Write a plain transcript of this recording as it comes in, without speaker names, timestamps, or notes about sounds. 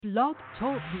Blog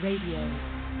Talk Radio.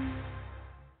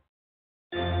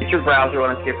 Get your browser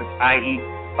on a tip. It's IE,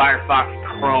 Firefox,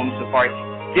 Chrome, Safari.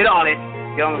 Get on it.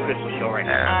 Get on the Crystal Show right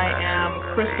now. I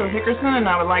am Crystal Hickerson, and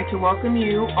I would like to welcome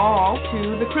you all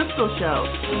to the Crystal Show.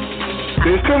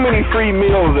 There's too many free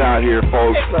meals out here,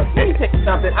 folks. Hey, look, let me tell you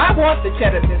something. I want the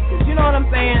cheddar biscuits. You know what I'm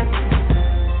saying?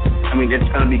 I mean, it's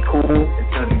going to be cool. It's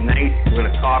going to be nice. We're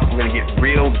going to talk. We're going to get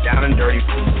real, down and dirty.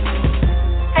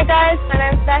 Hi, guys. My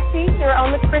name's Bessie. You're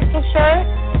on the Crystal Show.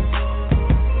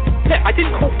 Yeah, I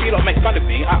didn't call for you to make fun of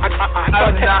me. I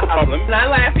got a technical problem. I'm not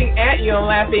laughing at you.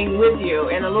 I'm laughing with you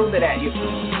and a little bit at you.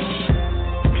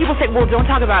 People say, well, don't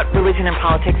talk about religion and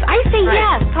politics. I say, right.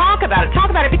 Yes, talk about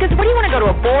it, because what do you want to go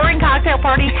to a boring cocktail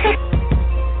party?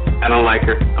 I don't like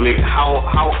her. I mean, how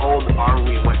old are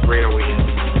we? What grade are we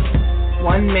in?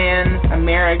 One man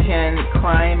American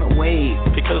crime wave.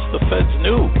 Because the feds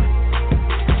knew.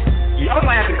 Y'all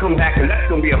might have to come back, because that's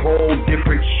going to be a whole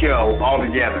different show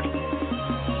altogether.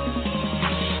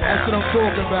 That's what I'm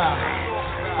talking about.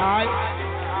 Alright?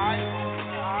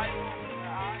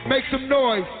 Make some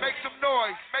noise. Make some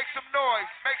noise. Make some noise.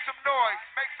 Make some noise.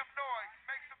 Make some noise.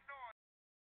 Make some noise.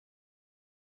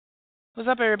 What's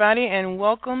up, everybody, and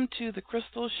welcome to the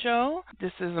Crystal Show.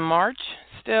 This is March,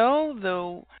 still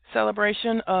the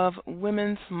celebration of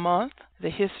Women's Month, the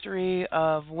history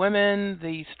of women,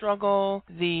 the struggle,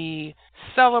 the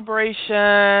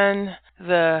celebration,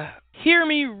 the Hear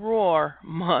Me Roar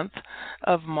month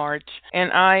of March.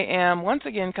 And I am once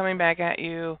again coming back at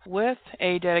you with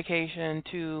a dedication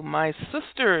to my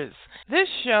sisters. This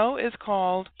show is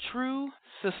called True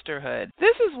Sisterhood.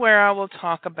 This is where I will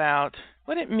talk about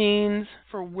what it means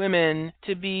for women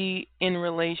to be in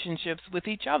relationships with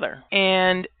each other.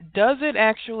 And does it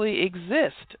actually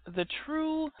exist? The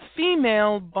true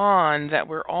female bond that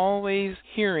we're always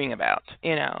hearing about.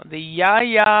 You know, the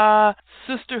yaya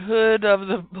sisterhood of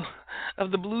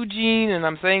the blue jean, and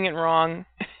I'm saying it wrong,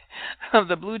 of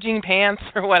the blue jean pants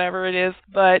or whatever it is.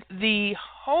 But the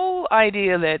whole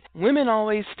idea that women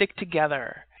always stick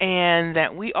together and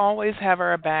that we always have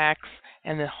our backs,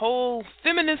 and the whole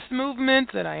feminist movement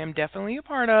that I am definitely a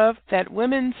part of, that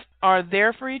women are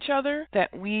there for each other,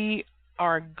 that we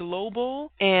are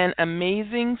global and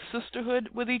amazing sisterhood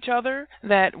with each other,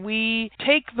 that we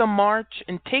take the march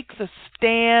and take the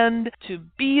stand to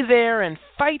be there and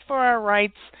fight for our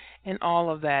rights and all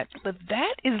of that. But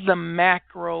that is the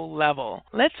macro level.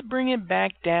 Let's bring it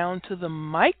back down to the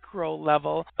micro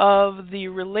level of the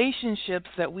relationships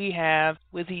that we have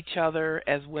with each other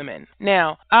as women.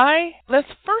 Now, let's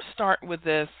first start with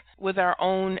this with our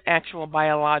own actual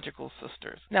biological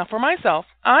sisters. Now, for myself,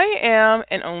 I am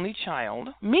an only child,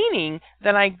 meaning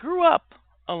that I grew up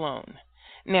alone.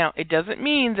 Now, it doesn't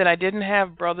mean that I didn't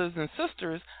have brothers and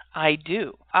sisters. I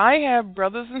do. I have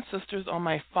brothers and sisters on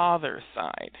my father's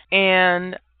side,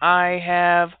 and I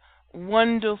have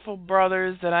wonderful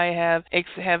brothers that I have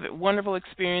wonderful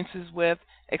experiences with,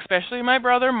 especially my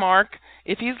brother Mark.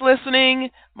 If he's listening,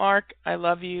 Mark, I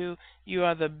love you. You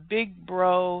are the big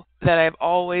bro that I've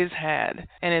always had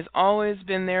and has always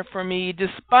been there for me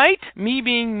despite me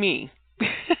being me.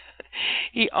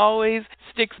 He always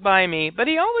sticks by me, but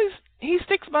he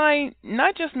sticks by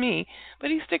not just me, but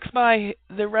he sticks by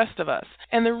the rest of us.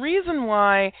 And the reason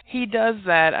why he does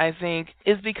that, I think,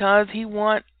 is because he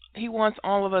wants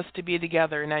all of us to be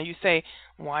together. Now you say,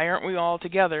 why aren't we all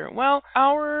together? Well,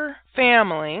 our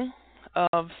family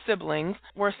of siblings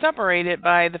were separated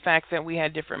by the fact that we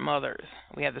had different mothers.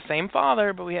 We had the same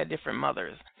father, but we had different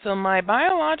mothers. So my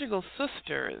biological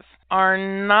sisters are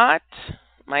not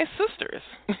my sisters,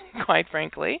 quite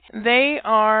frankly. They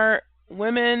are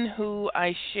women who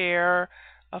I share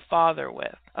a father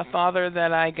with, a father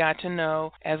that I got to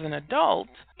know as an adult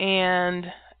and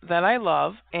that I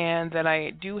love and that I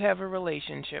do have a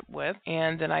relationship with,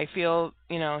 and that I feel,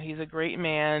 he's a great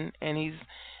man and he's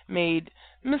made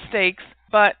mistakes,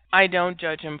 but I don't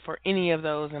judge him for any of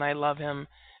those, and I love him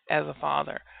as a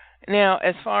father. Now,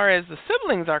 as far as the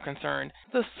siblings are concerned,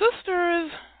 the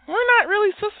sisters, we're not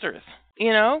really sisters.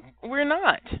 We're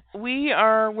not. We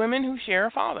are women who share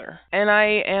a father. And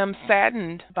I am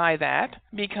saddened by that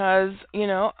because,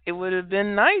 it would have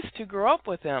been nice to grow up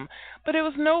with them. But it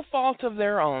was no fault of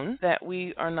their own that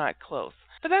we are not close.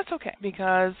 But that's okay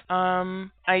because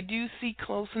I do see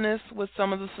closeness with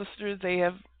some of the sisters. They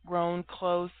have grown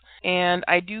close. And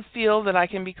I do feel that I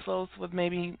can be close with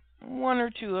maybe one or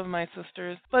two of my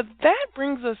sisters. But that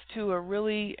brings us to a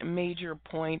really major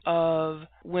point of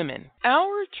women.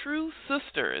 Our true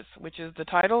sisters, which is the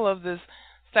title of this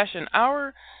session,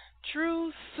 our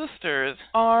true sisters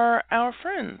are our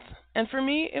friends. And for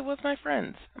me, it was my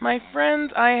friends. My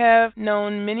friends, I have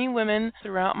known many women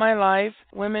throughout my life,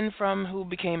 women from who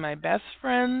became my best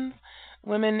friends,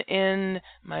 women in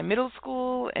my middle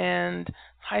school and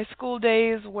high school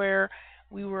days where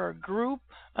we were a group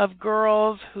of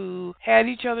girls who had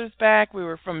each other's back. We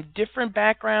were from different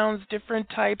backgrounds, different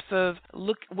types of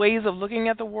ways of looking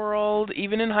at the world,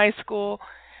 even in high school.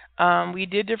 We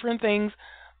did different things,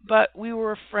 but we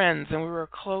were friends and we were a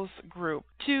close group.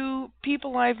 To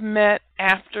people I've met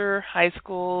after high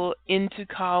school, into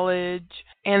college,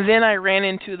 and then I ran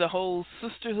into the whole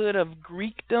sisterhood of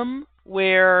Greekdom,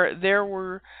 where there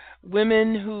were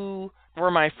women who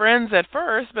were my friends at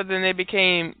first, but then they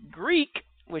became Greek,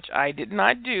 which I did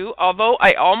not do, although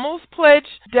I almost pledged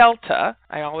Delta.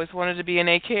 I always wanted to be an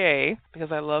AKA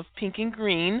because I love pink and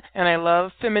green, and I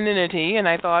love femininity, and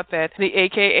I thought that the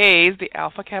AKAs, the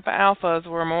Alpha Kappa Alphas,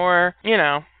 were more,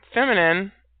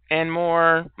 feminine and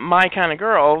more my kind of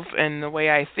girls and the way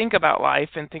I think about life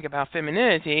and think about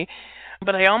femininity.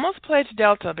 But I almost pledged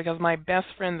Delta because my best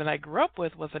friend that I grew up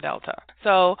with was a Delta.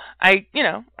 So I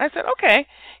said, okay.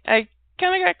 I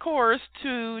kind of got coerced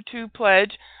to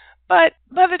pledge. But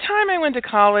by the time I went to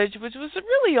college, which was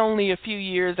really only a few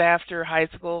years after high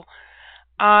school,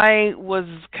 I was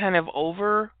kind of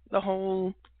over the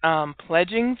whole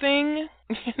pledging thing.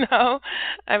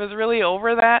 I was really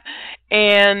over that,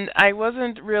 and I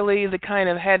wasn't really had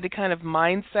the kind of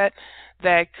mindset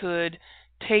that could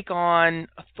take on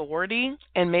authority,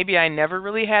 and maybe I never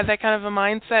really had that kind of a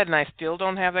mindset, and I still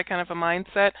don't have that kind of a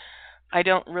mindset. I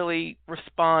don't really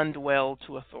respond well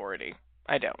to authority.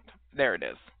 I don't. There it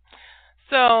is.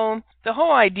 So the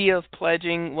whole idea of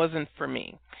pledging wasn't for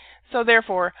me. So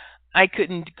therefore, I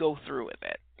couldn't go through with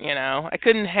it. I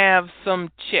couldn't have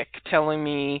some chick telling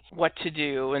me what to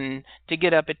do and to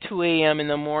get up at 2 a.m. in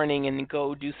the morning and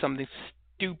go do something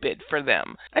stupid for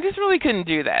them. I just really couldn't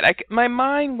do that. My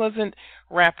mind wasn't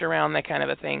wrapped around that kind of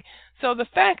a thing. So the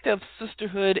fact of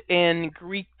sisterhood and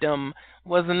Greekdom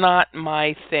was not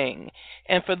my thing.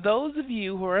 And for those of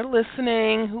you who are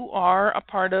listening, who are a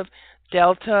part of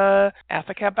Delta,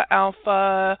 Alpha Kappa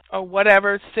Alpha, or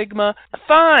whatever, Sigma,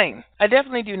 fine. I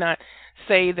definitely do not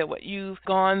say that what you've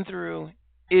gone through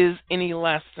is any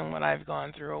less than what I've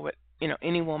gone through or what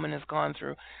any woman has gone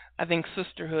through. I think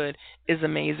sisterhood is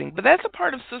amazing. But that's a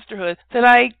part of sisterhood that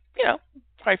I,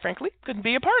 quite frankly, couldn't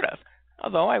be a part of.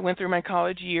 Although I went through my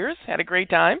college years, had a great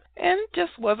time, and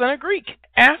just wasn't a Greek.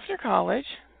 After college,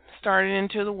 started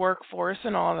into the workforce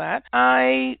and all that,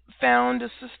 I found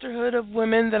a sisterhood of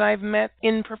women that I've met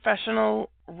in professional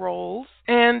roles,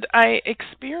 and I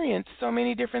experienced so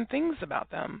many different things about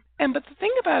them. But the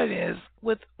thing about it is,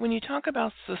 when you talk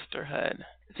about sisterhood,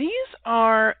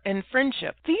 and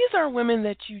friendship, these are women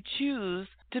that you choose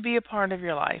to be a part of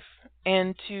your life,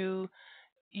 and you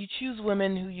choose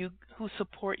women who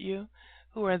support you,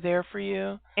 who are there for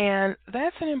you, and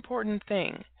that's an important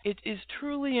thing. It is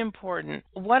truly important.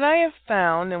 What I have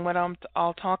found, and what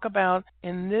I'll talk about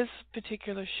in this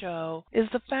particular show, is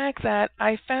the fact that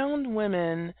I found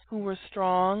women who were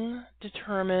strong,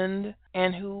 determined,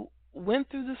 and who went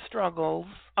through the struggles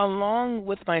along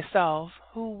with myself,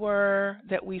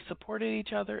 that we supported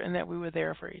each other and that we were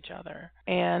there for each other.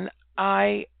 And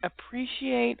I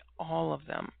appreciate all of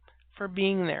them for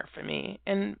being there for me,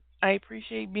 and I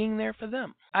appreciate being there for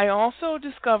them. I also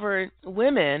discovered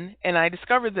women, and I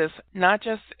discovered this not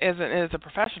just as a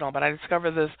professional, but I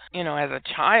discovered this, as a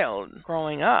child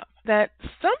growing up, that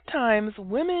sometimes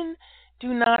women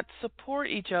do not support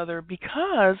each other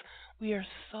because we are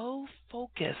so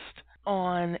focused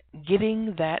on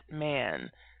getting that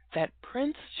man, that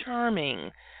Prince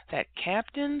Charming, that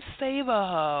Captain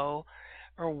Save-A-Ho,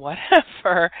 or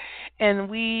whatever, and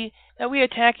we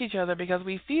attack each other because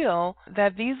we feel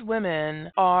that these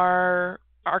women are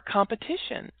our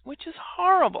competition, which is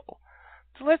horrible.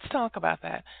 So let's talk about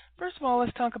that. First of all,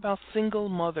 let's talk about single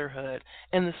motherhood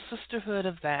and the sisterhood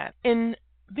of that. In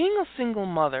being a single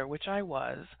mother, which I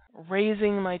was,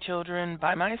 raising my children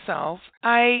by myself,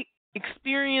 I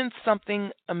experienced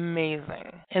something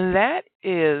amazing, and that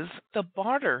is the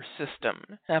barter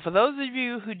system. Now, for those of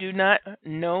you who do not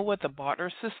know what the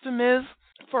barter system is,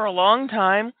 for a long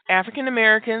time, African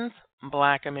Americans,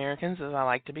 Black Americans as I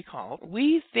like to be called,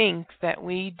 we think that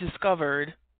we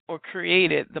discovered or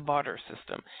created the barter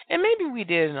system. And maybe we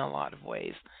did in a lot of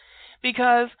ways,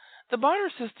 because the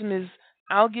barter system is,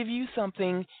 I'll give you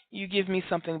something, you give me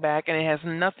something back, and it has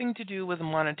nothing to do with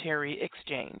monetary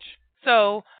exchange.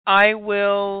 So I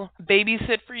will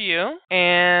babysit for you,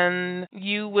 and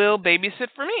you will babysit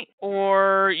for me.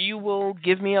 Or you will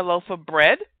give me a loaf of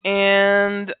bread,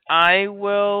 and I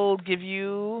will give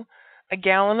you a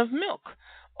gallon of milk.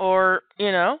 Or,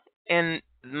 in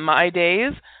my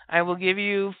days, I will give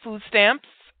you food stamps,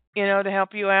 to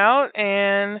help you out.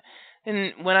 And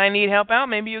when I need help out,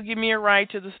 maybe you'll give me a ride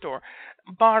to the store.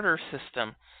 Barter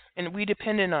system. And we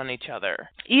depended on each other,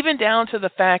 even down to the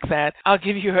fact that I'll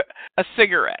give you a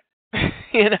cigarette,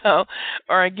 or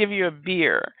I give you a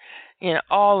beer,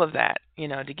 all of that,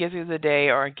 to get through the day,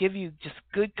 or I give you just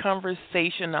good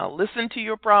conversation. I'll listen to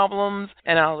your problems,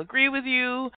 and I'll agree with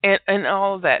you, and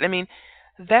all of that. I mean,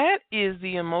 that is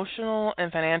the emotional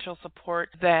and financial support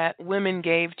that women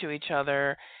gave to each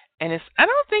other. And I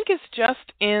don't think it's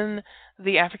just in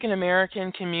the African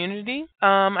American community.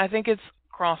 I think it's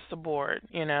across the board,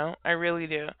 I really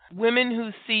do. Women who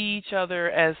see each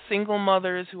other as single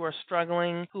mothers who are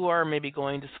struggling, who are maybe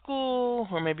going to school,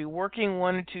 who are maybe working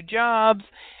 1 or 2 jobs,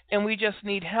 and we just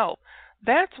need help.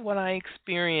 That's what I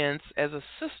experience as a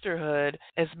sisterhood,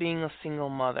 as being a single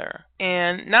mother.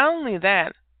 And not only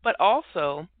that, but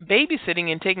also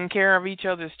babysitting and taking care of each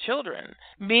other's children,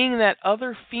 being that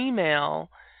other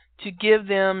female to give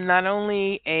them not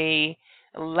only a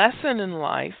lesson in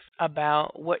life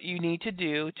about what you need to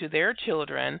do to their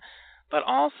children, but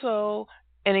also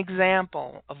an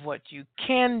example of what you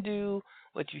can do,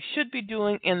 what you should be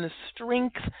doing, and the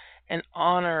strength and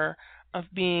honor of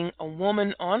being a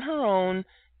woman on her own,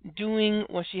 doing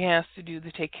what she has to do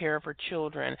to take care of her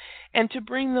children, and to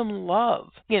bring them love,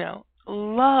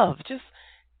 love, just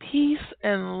peace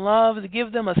and love, to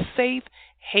give them a safe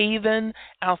haven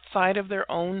outside of their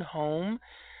own home.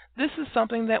 This is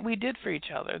something that we did for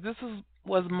each other. This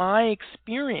was my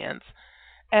experience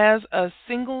as a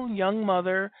single young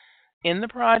mother in the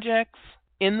projects,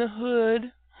 in the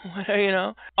hood,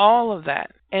 all of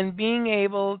that, and being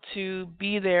able to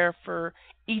be there for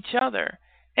each other.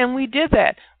 And we did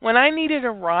that. When I needed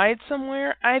a ride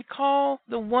somewhere, I'd call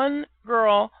the one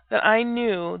girl that I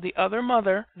knew, the other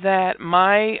mother, that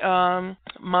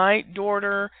my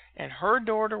daughter and her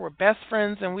daughter were best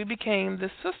friends, and we became the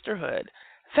sisterhood.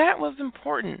 That was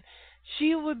important.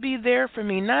 She would be there for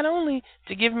me, not only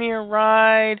to give me a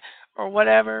ride or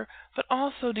whatever, but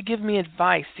also to give me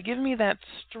advice, to give me that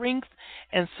strength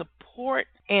and support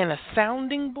and a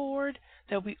sounding board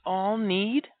that we all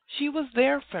need. She was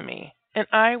there for me, and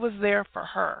I was there for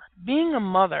her. Being a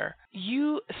mother,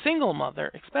 single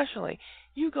mother especially,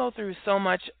 you go through so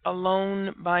much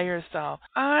alone by yourself.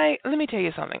 Let me tell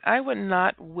you something. I would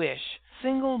not wish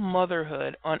single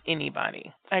motherhood on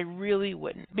anybody. I really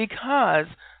wouldn't, because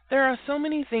there are so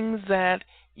many things that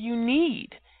you need.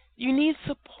 You need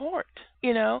support,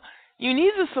 You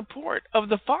need the support of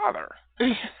the father.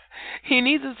 You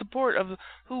need the support of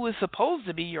who is supposed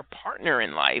to be your partner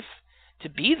in life, to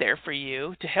be there for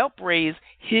you, to help raise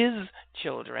his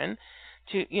children,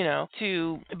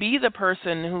 to be the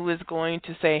person who is going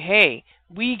to say, hey,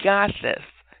 we got this.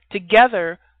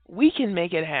 Together, we can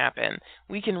make it happen.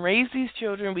 We can raise these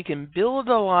children. We can build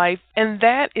a life, and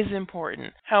that is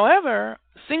important. However,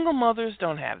 single mothers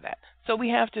don't have that, so we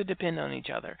have to depend on each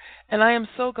other. And I am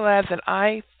so glad that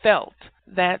I felt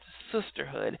that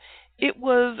sisterhood. It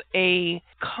was a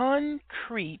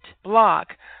concrete block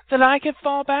that I could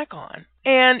fall back on.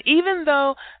 And even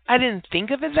though I didn't think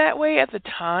of it that way at the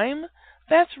time,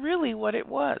 that's really what it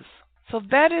was. So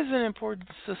that is an important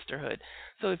sisterhood.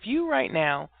 So if you right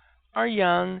now are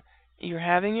young, you're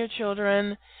having your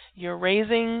children, you're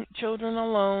raising children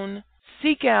alone,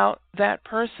 seek out that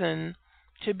person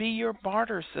to be your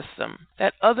barter system,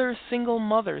 that other single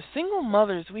mothers. Single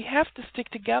mothers, we have to stick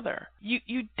together.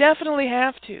 You definitely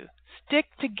have to. Stick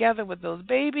together with those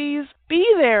babies. Be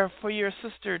there for your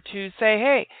sister to say,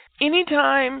 hey,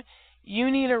 anytime you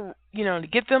need to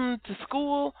get them to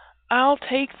school, I'll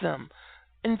take them,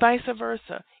 and vice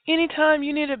versa. Anytime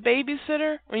you need a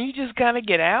babysitter, when you just got to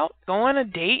get out, go on a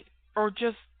date, or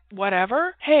just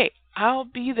whatever, hey, I'll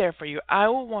be there for you. I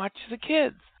will watch the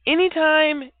kids.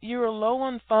 Anytime you're low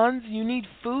on funds, you need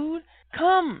food,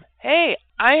 come. Hey,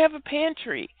 I have a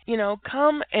pantry.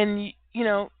 Come and,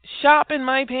 shop in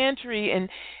my pantry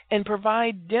and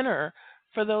provide dinner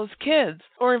for those kids.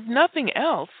 Or if nothing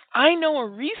else, I know a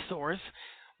resource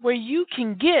where you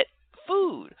can get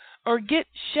food or get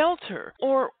shelter,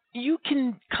 or you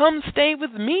can come stay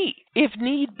with me if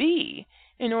need be,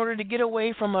 in order to get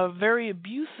away from a very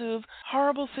abusive,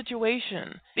 horrible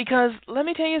situation. Because let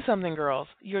me tell you something, girls,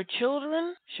 your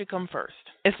children should come first.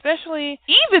 Especially,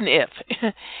 even if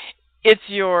it's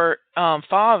your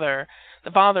father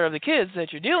the father of the kids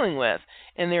that you're dealing with,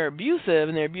 and they're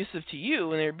abusive to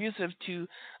you, and they're abusive to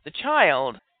the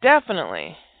child,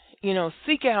 definitely,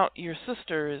 seek out your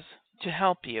sisters to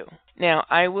help you. Now,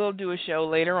 I will do a show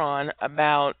later on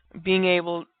about being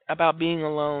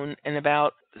alone and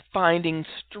about finding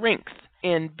strength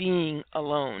in being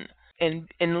alone and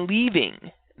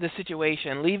leaving the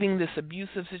situation, leaving this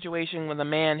abusive situation with a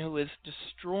man who is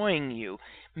destroying you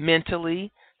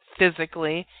mentally,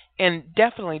 physically, and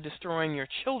definitely destroying your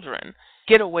children.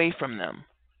 Get away from them.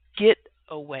 Get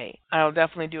away. I'll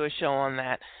definitely do a show on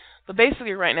that. But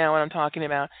basically right now what I'm talking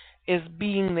about is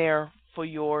being there for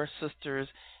your sisters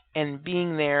and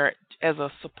being there as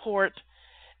a support,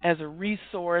 as a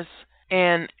resource,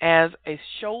 and as a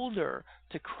shoulder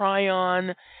to cry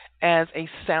on, as a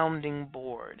sounding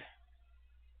board.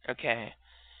 Okay?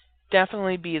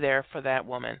 Definitely be there for that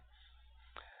woman.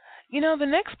 The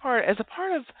next part, as a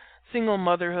part of single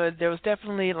motherhood, there was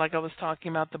definitely, like I was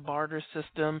talking about, the barter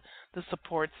system, the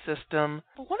support system.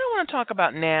 But what I want to talk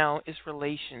about now is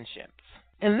relationships.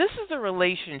 And this is the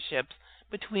relationships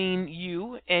between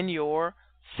you and your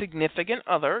significant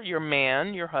other, your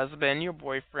man, your husband, your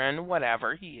boyfriend,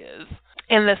 whatever he is.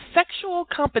 And the sexual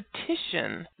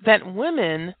competition that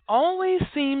women always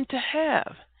seem to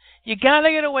have. You got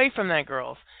to get away from that,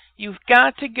 girls. You've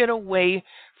got to get away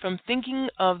from thinking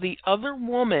of the other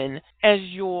woman as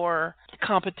your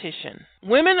competition.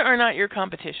 Women are not your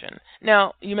competition.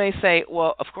 Now, you may say,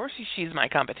 well, of course she's my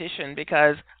competition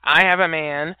because I have a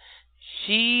man.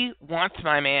 She wants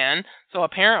my man, so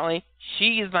apparently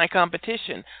she is my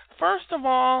competition. First of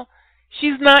all,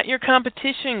 she's not your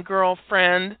competition,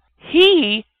 girlfriend.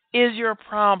 He is your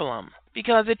problem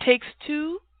because it takes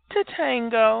two to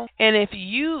tango, and if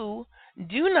you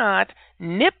do not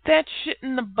nip that shit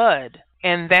in the bud,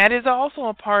 and that is also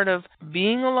a part of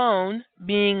being alone,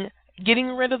 getting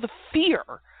rid of the fear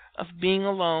of being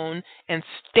alone and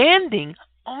standing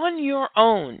on your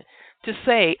own to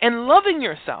say, and loving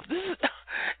yourself. This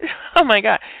is, oh my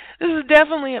God, this is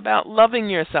definitely about loving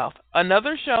yourself.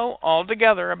 Another show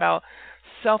altogether about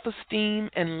self-esteem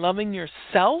and loving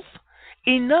yourself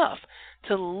enough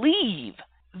to leave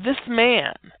this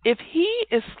man. If he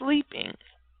is sleeping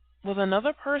with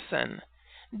another person,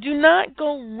 do not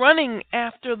go running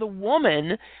after the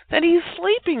woman that he's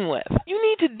sleeping with. You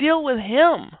need to deal with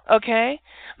him, okay?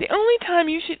 The only time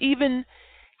you should even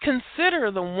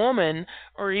consider the woman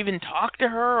or even talk to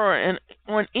her or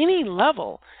on any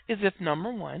level is if,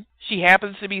 number one, she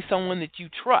happens to be someone that you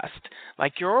trust,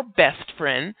 like your best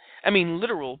friend,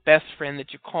 literal best friend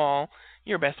that you call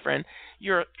your best friend,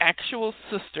 your actual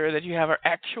sister that you have an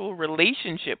actual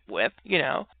relationship with,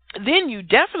 then you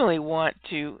definitely want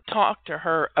to talk to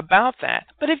her about that.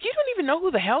 But if you don't even know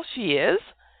who the hell she is,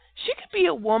 she could be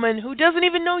a woman who doesn't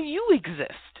even know you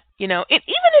exist. And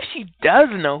even if she does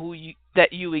know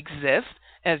that you exist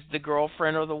as the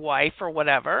girlfriend or the wife or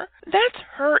whatever, that's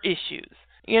her issues.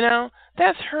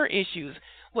 That's her issues.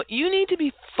 What you need to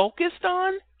be focused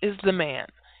on is the man,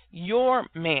 your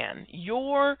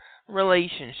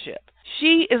relationship.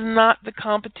 She is not the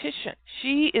competition.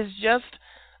 She is just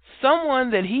someone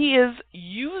that he is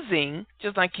using,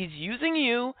 just like he's using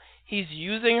you, he's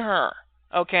using her,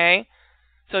 okay?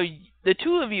 So the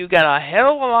two of you got a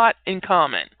hell of a lot in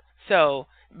common. So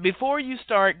before you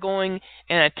start going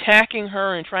and attacking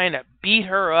her and trying to beat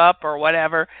her up or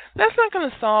whatever, that's not going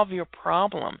to solve your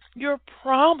problem. Your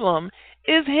problem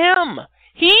is him.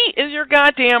 He is your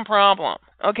goddamn problem,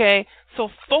 okay? So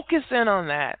focus in on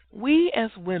that. We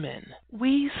as women,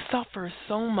 we suffer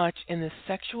so much in this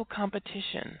sexual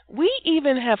competition. We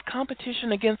even have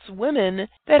competition against women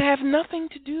that have nothing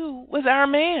to do with our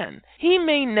man. He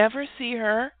may never see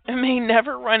her, may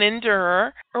never run into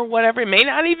her, or whatever. He may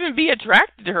not even be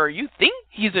attracted to her. You think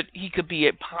he could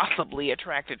be possibly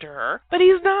attracted to her, but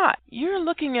he's not. You're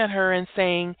looking at her and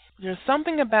saying, there's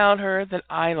something about her that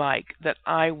I like, that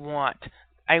I want,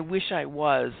 I wish I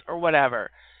was, or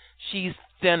whatever. She's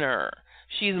thinner.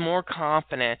 She's more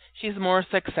confident. She's more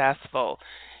successful.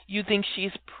 You think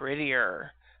she's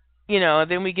prettier.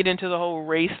 Then we get into the whole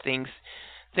race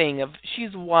thing of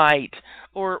she's white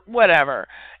or whatever.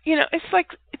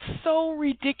 It's so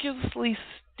ridiculously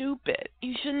stupid.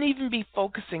 You shouldn't even be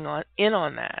focusing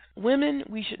on that. Women,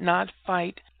 we should not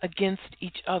fight against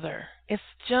each other. It's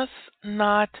just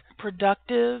not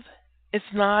productive. It's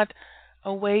not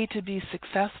a way to be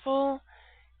successful.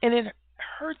 And it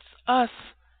hurts us,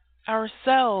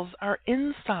 ourselves, our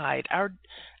inside,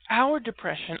 our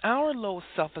depression, our low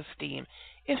self-esteem.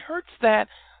 It hurts that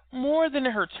more than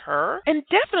it hurts her, and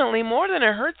definitely more than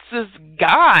it hurts this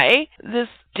guy, this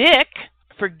dick.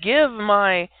 Forgive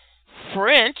my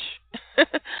French,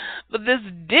 but this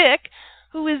dick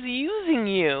who is using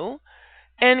you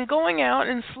and going out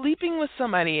and sleeping with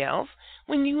somebody else.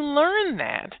 When you learn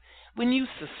that, when you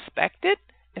suspect it,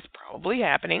 it's probably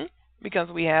happening because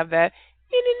we have that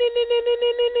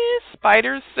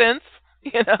spider sense,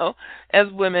 as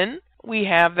women. We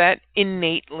have that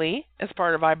innately as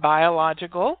part of our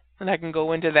biological, and I can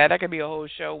go into that. That could be a whole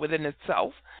show within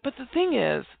itself. But the thing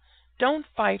is, don't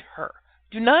fight her.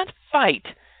 Do not fight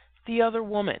the other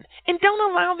woman. And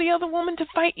don't allow the other woman to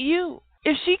fight you.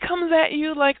 If she comes at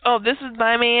you like, oh, this is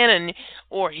my man,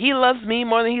 or he loves me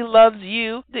more than he loves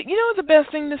you, you know what the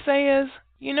best thing to say is?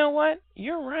 You know what?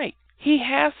 You're right. He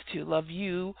has to love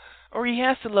you, or he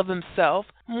has to love himself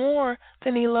more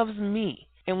than he loves me.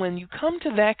 And when you come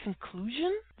to that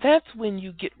conclusion, that's when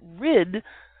you get rid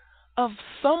of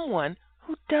someone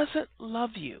who doesn't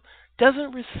love you,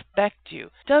 doesn't respect you,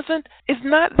 is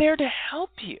not there to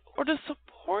help you or to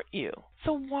support you.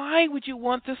 So why would you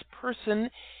want this person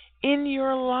in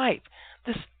your life,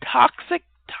 this toxic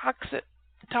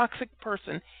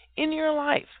person in your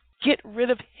life? Get rid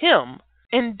of him,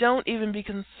 and don't even be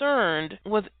concerned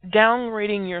with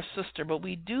downgrading your sister. But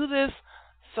we do this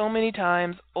so many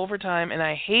times over time, and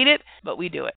I hate it, but we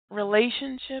do it.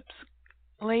 Relationships,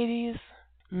 ladies,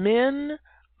 men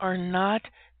are not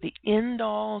the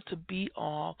end-all to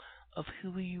be-all of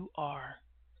who you are.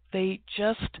 They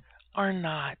just are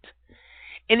not.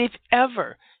 And if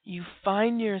ever you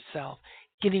find yourself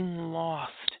getting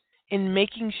lost in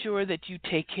making sure that you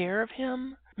take care of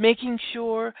him, making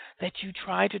sure that you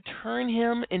try to turn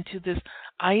him into this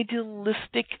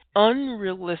idealistic,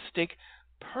 unrealistic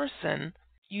person,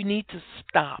 you need to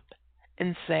stop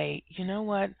and say, you know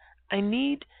what? I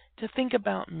need to think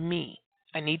about me.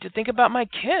 I need to think about my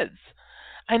kids.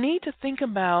 I need to think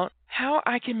about how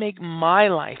I can make my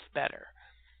life better,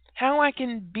 how I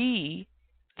can be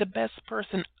the best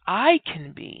person I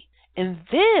can be. And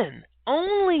then,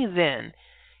 only then,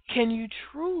 can you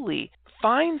truly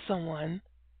find someone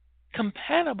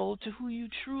compatible to who you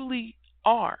truly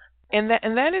are. And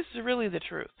that is really the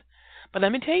truth. But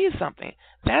let me tell you something.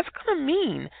 That's going to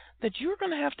mean that you're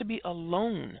going to have to be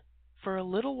alone for a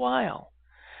little while.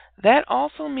 That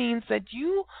also means that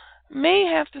you may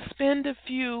have to spend a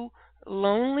few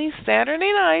lonely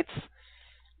Saturday nights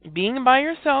being by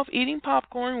yourself, eating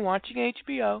popcorn, watching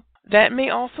HBO. That may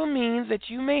also mean that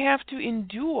you may have to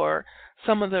endure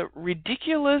some of the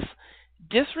ridiculous,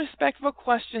 disrespectful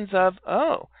questions of,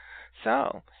 oh,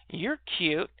 so you're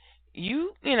cute,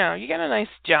 you got a nice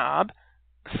job,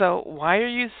 so why are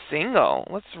you single?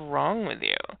 What's wrong with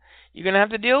you? You're going to have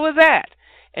to deal with that.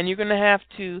 And you're going to have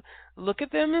to look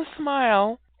at them and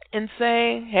smile and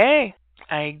say, hey,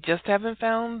 I just haven't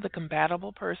found the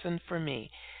compatible person for me.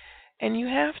 And you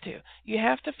have to. You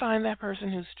have to find that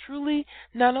person who's truly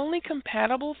not only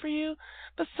compatible for you,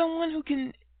 but someone who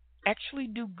can actually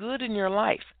do good in your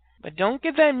life. But don't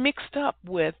get that mixed up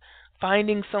with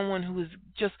finding someone who is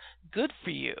just good for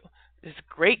you. This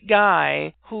great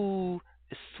guy who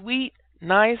is sweet,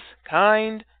 nice,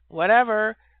 kind,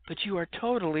 whatever, but you are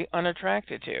totally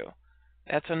unattracted to.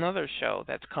 That's another show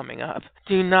that's coming up.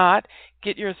 Do not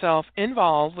get yourself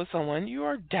involved with someone you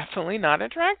are definitely not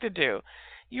attracted to.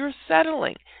 You're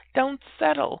settling. Don't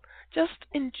settle. Just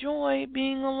enjoy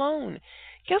being alone.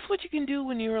 Guess what you can do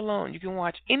when you're alone? You can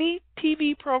watch any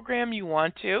TV program you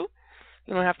want to.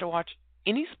 You don't have to watch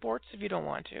any sports if you don't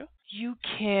want to. You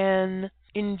can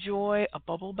enjoy a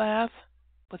bubble bath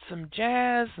with some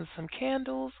jazz and some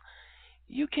candles.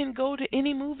 You can go to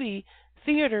any movie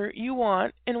theater you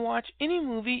want and watch any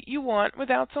movie you want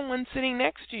without someone sitting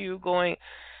next to you going,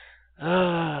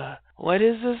 what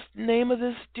is this name of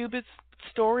this stupid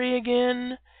story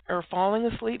again? Or falling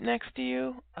asleep next to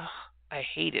you? I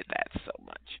hated that so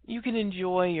much. You can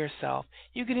enjoy yourself.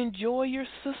 You can enjoy your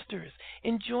sisters.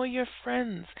 Enjoy your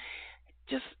friends.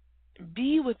 Just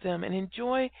be with them and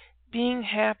enjoy being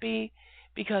happy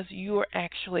because you are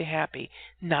actually happy.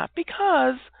 Not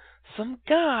because some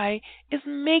guy is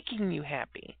making you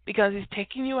happy. Because he's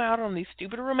taking you out on these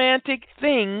stupid romantic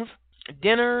things,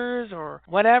 dinners or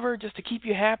whatever, just to keep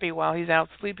you happy while he's out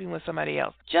sleeping with somebody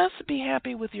else. Just be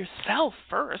happy with yourself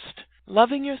first.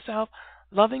 Loving yourself,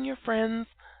 loving your friends,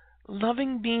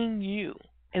 loving being you.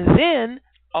 And then,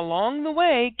 along the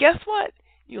way, guess what?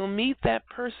 You'll meet that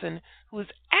person who is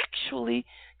actually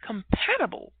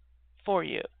compatible for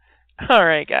you. All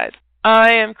right, guys.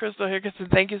 I am Crystal Hickerson.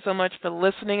 Thank you so much for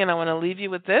listening, and I want to leave you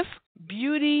with this.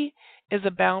 Beauty is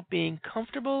about being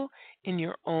comfortable in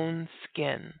your own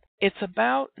skin. It's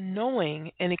about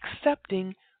knowing and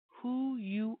accepting who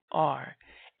you are.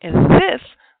 And this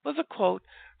was a quote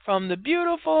from the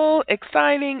beautiful,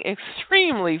 exciting,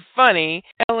 extremely funny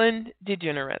Ellen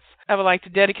DeGeneres. I would like to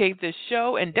dedicate this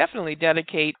show and definitely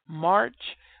dedicate March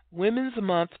Women's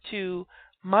Month to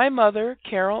my mother,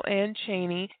 Carol Ann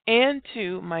Cheney, and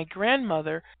to my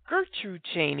grandmother, Gertrude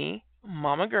Cheney,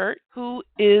 Mama Gert, who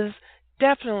is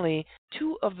definitely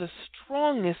two of the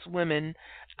strongest women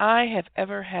I have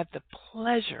ever had the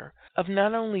pleasure of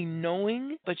not only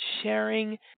knowing, but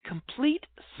sharing complete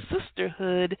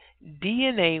sisterhood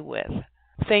DNA with.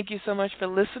 Thank you so much for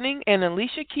listening, and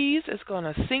Alicia Keys is going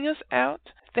to sing us out.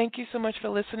 Thank you so much for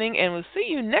listening, and we'll see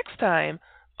you next time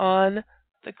on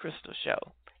The Crystal Show.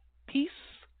 Peace,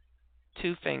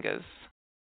 two fingers.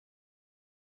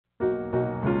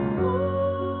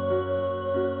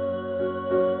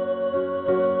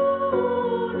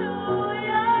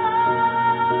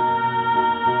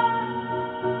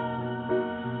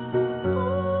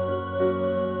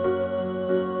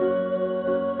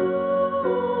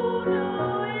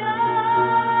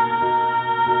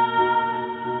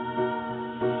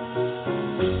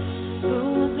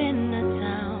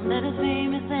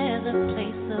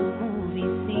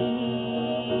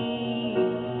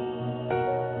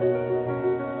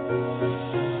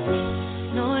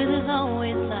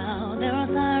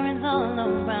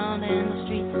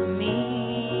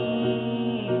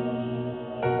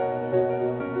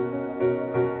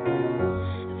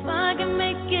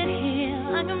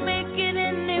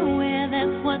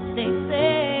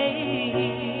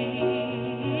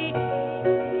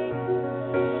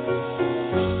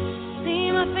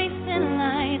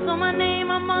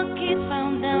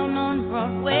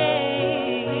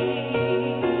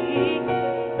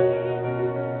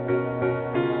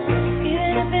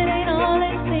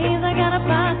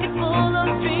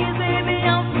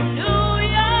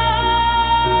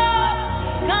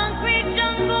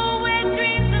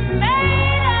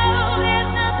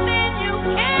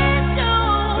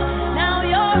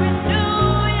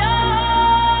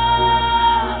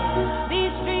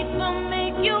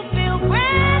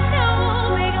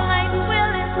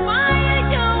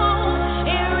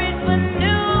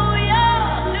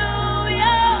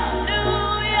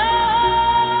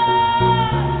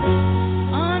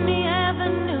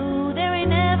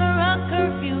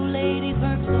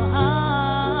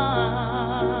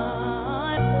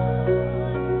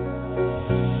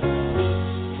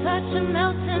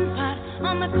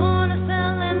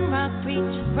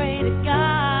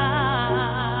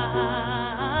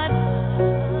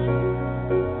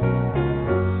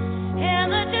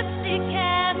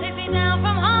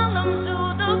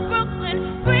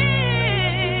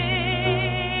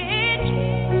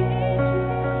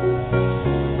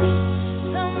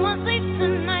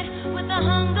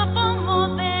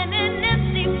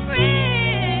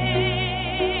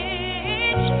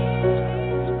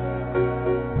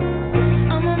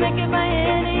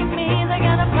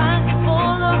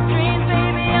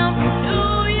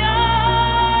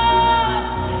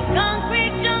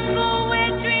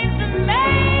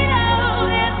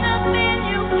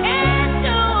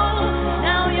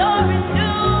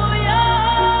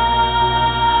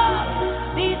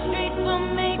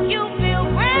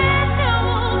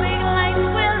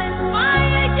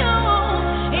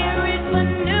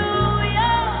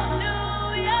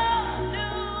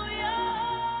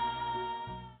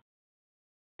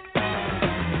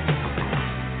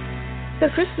 The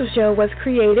Crystal Show was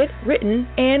created, written,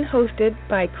 and hosted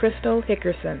by Crystal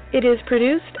Hickerson. It is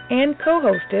produced and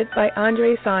co-hosted by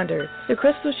Andre Saunders. The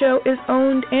Crystal Show is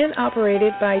owned and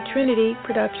operated by Trinity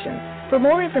Productions. For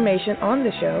more information on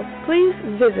the show, please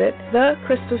visit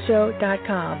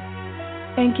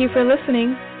thecrystalshow.com. Thank you for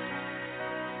listening.